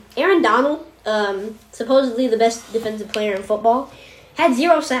 Aaron Donald, supposedly the best defensive player in football, had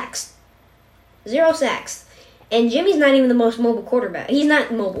 0 sacks. 0 sacks. And Jimmy's not even the most mobile quarterback. He's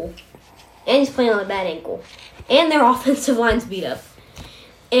not mobile. And he's playing on a bad ankle. And their offensive line's beat up.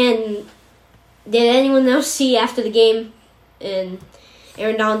 And did anyone else see after the game? And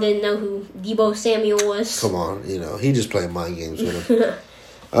Aaron Donald didn't know who Deebo Samuel was. Come on, he just playing mind games with him.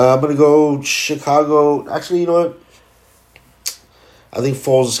 I'm going to go Chicago. Actually, you know what? I think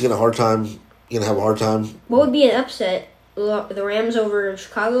Foles is going to have a hard time. What would be an upset? The Rams over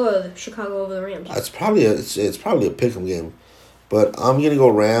Chicago or the Chicago over the Rams? It's probably a pick'em game. But I'm going to go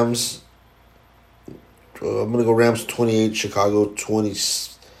Rams. I'm going to go Rams 28, Chicago 26.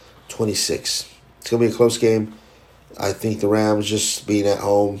 It's going to be a close game. I think the Rams, just being at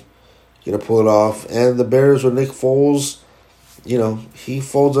home, going to pull it off. And the Bears with Nick Foles, he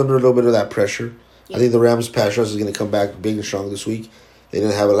folds under a little bit of that pressure. Yep. I think the Rams pass rush is going to come back big and strong this week. They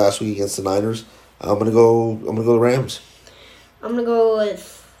didn't have it last week against the Niners. I'm gonna go the Rams. I'm gonna go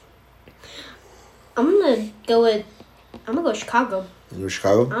Chicago. You're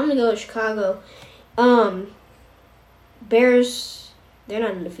Chicago? I'm gonna go with Chicago. Bears, they're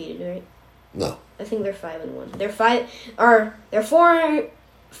not undefeated, right? No. I think they're 5-1. They're 5-1. They're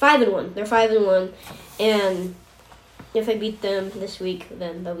 5-1. And if I beat them this week,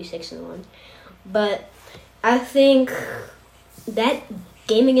 then they'll be 6-1. But I think that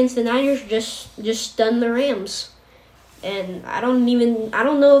game against the Niners just stunned the Rams. And I don't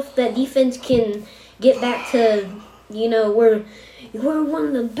know if that defense can get back to, we're one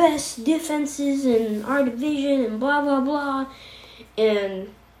of the best defenses in our division and blah, blah, blah.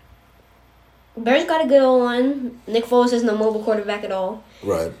 And Bears got a good O-line. Nick Foles isn't a mobile quarterback at all.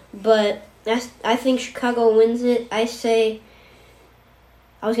 Right. But I think Chicago wins it. I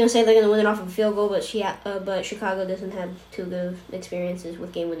was going to say they're going to win it off of a field goal, but Chicago doesn't have too good of experiences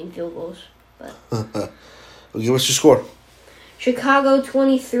with game-winning field goals. But what's your score? Chicago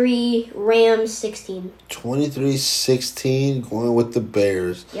 23, Rams 16. 23-16, going with the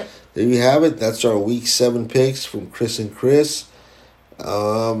Bears. Yep. There you have it. That's our Week 7 picks from Chris and Chris.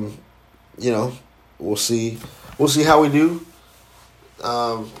 We'll see how we do.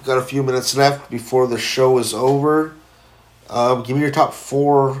 Got a few minutes left before the show is over. Give me your top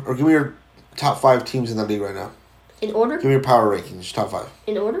 4, or give me your top 5 teams in the league right now. In order? Give me your power rankings, top 5.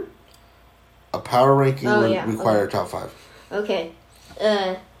 In order? A power ranking would require top 5. Okay.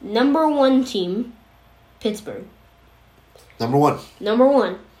 Number 1 team, Pittsburgh. Number 1.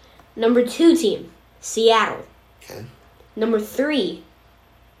 Number 2 team, Seattle. Okay. Number 3,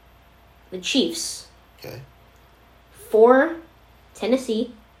 the Chiefs. Okay. 4,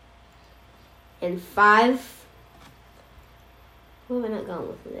 Tennessee. And 5, who have I not gone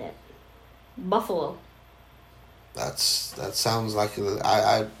with that? Buffalo. That sounds like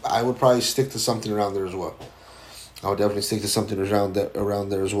I would probably stick to something around there as well. I would definitely stick to something around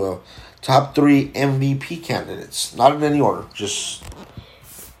there as well. Top 3 MVP candidates, not in any order. Just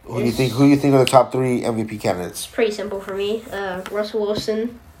who do you think are the top 3 MVP candidates? Pretty simple for me. Russell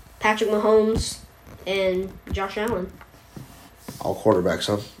Wilson, Patrick Mahomes, and Josh Allen. All quarterbacks,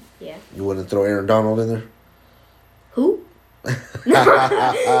 huh? Yeah. You wouldn't throw Aaron Donald in there? Who? Did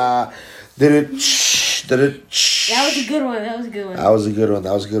it? That was a good one. That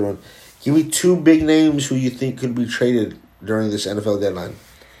was a good one. Give me 2 big names who you think could be traded during this NFL deadline.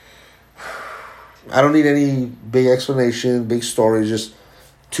 I don't need any big explanation, big stories. Just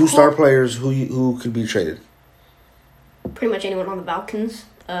 2 star players who could be traded. Pretty much anyone on the Falcons.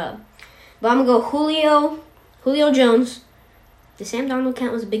 But I'm going to go Julio Jones. Does Sam Darnold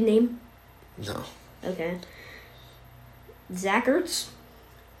count as a big name? No. Okay. Zach Ertz.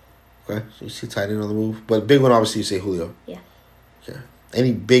 Okay, so you see tight end on the move. But big one, obviously, you say Julio. Yeah. Okay.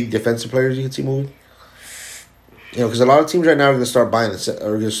 Any big defensive players you can see moving? Because a lot of teams right now are going to start buying or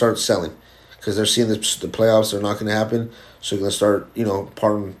going to start selling. Because they're seeing the playoffs are not going to happen. So they're going to start,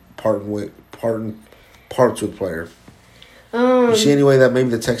 parting parts with player. You see any way that maybe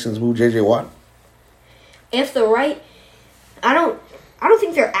the Texans move J.J. Watt? If the right... I don't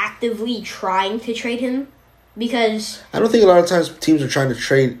think they're actively trying to trade him. Because I don't think a lot of times teams are trying to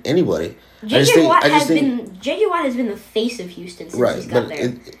trade anybody. J.J. Watt has been the face of Houston since he's got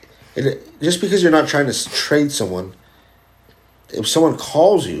there. Just because you're not trying to trade someone, if someone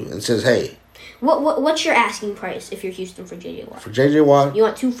calls you and says, "Hey," what's your asking price if you're Houston for J.J. Watt? For J.J. Watt, you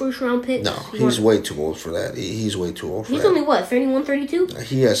want 2 first-round picks? No, he's way too old for that. He's way too old for that. He's only 31, 32?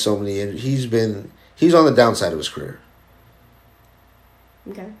 He has so many. He's on the downside of his career.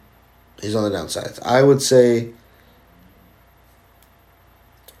 Okay. He's on the downside. I would say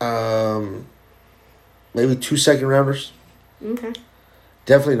maybe 2 second rounders. Okay.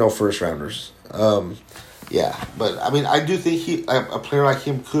 Definitely no first rounders. Yeah, but I mean, I do think a player like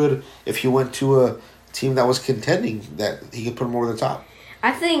him could, if he went to a team that was contending, that he could put him over the top.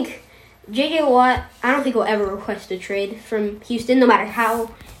 I think J.J. Watt, I don't think will ever request a trade from Houston, no matter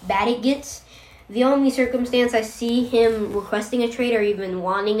how bad it gets. The only circumstance I see him requesting a trade or even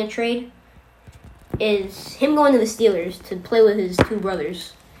wanting a trade is him going to the Steelers to play with his two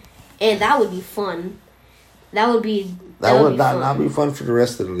brothers. And that would be fun. That would not be fun for the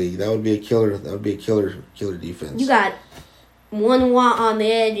rest of the league. That would be a killer. That would be a killer defense. You got one Watt on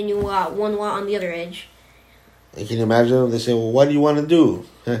the edge and you got one Watt on the other edge. And can you imagine them? They say, "Well, what do you want to do?"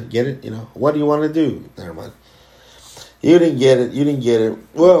 Get it? What do you want to do? Never mind. You didn't get it.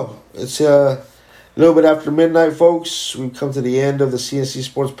 Well, it's a little bit after midnight, folks. We've come to the end of the CNC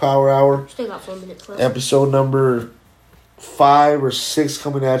Sports Power Hour. Still got 4 minutes left. Episode number 5 or 6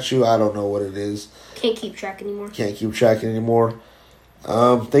 coming at you. I don't know what it is. Can't keep track anymore. Thank you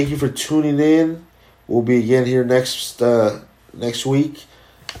for tuning in. We'll be again here next week.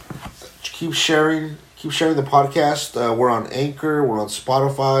 Keep sharing the podcast. We're on Anchor. We're on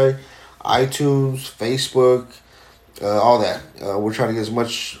Spotify, iTunes, Facebook, all that. We're trying to get as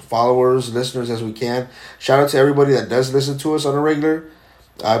much followers, listeners as we can. Shout out to everybody that does listen to us on a regular.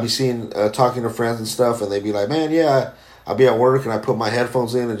 I'll be talking to friends and stuff, and they be like, "Man, yeah, I'll be at work and I put my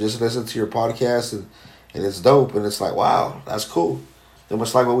headphones in and just listen to your podcast and it's dope." And it's like, wow, that's cool. They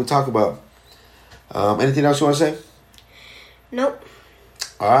must like what we talk about. Anything else you want to say? Nope.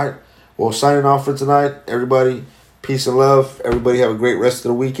 All right. Well, signing off for tonight, everybody. Peace and love. Everybody have a great rest of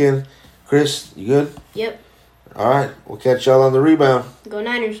the weekend. Chris, you good? Yep. All right. We'll catch y'all on the rebound. Go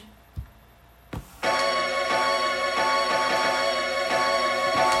Niners.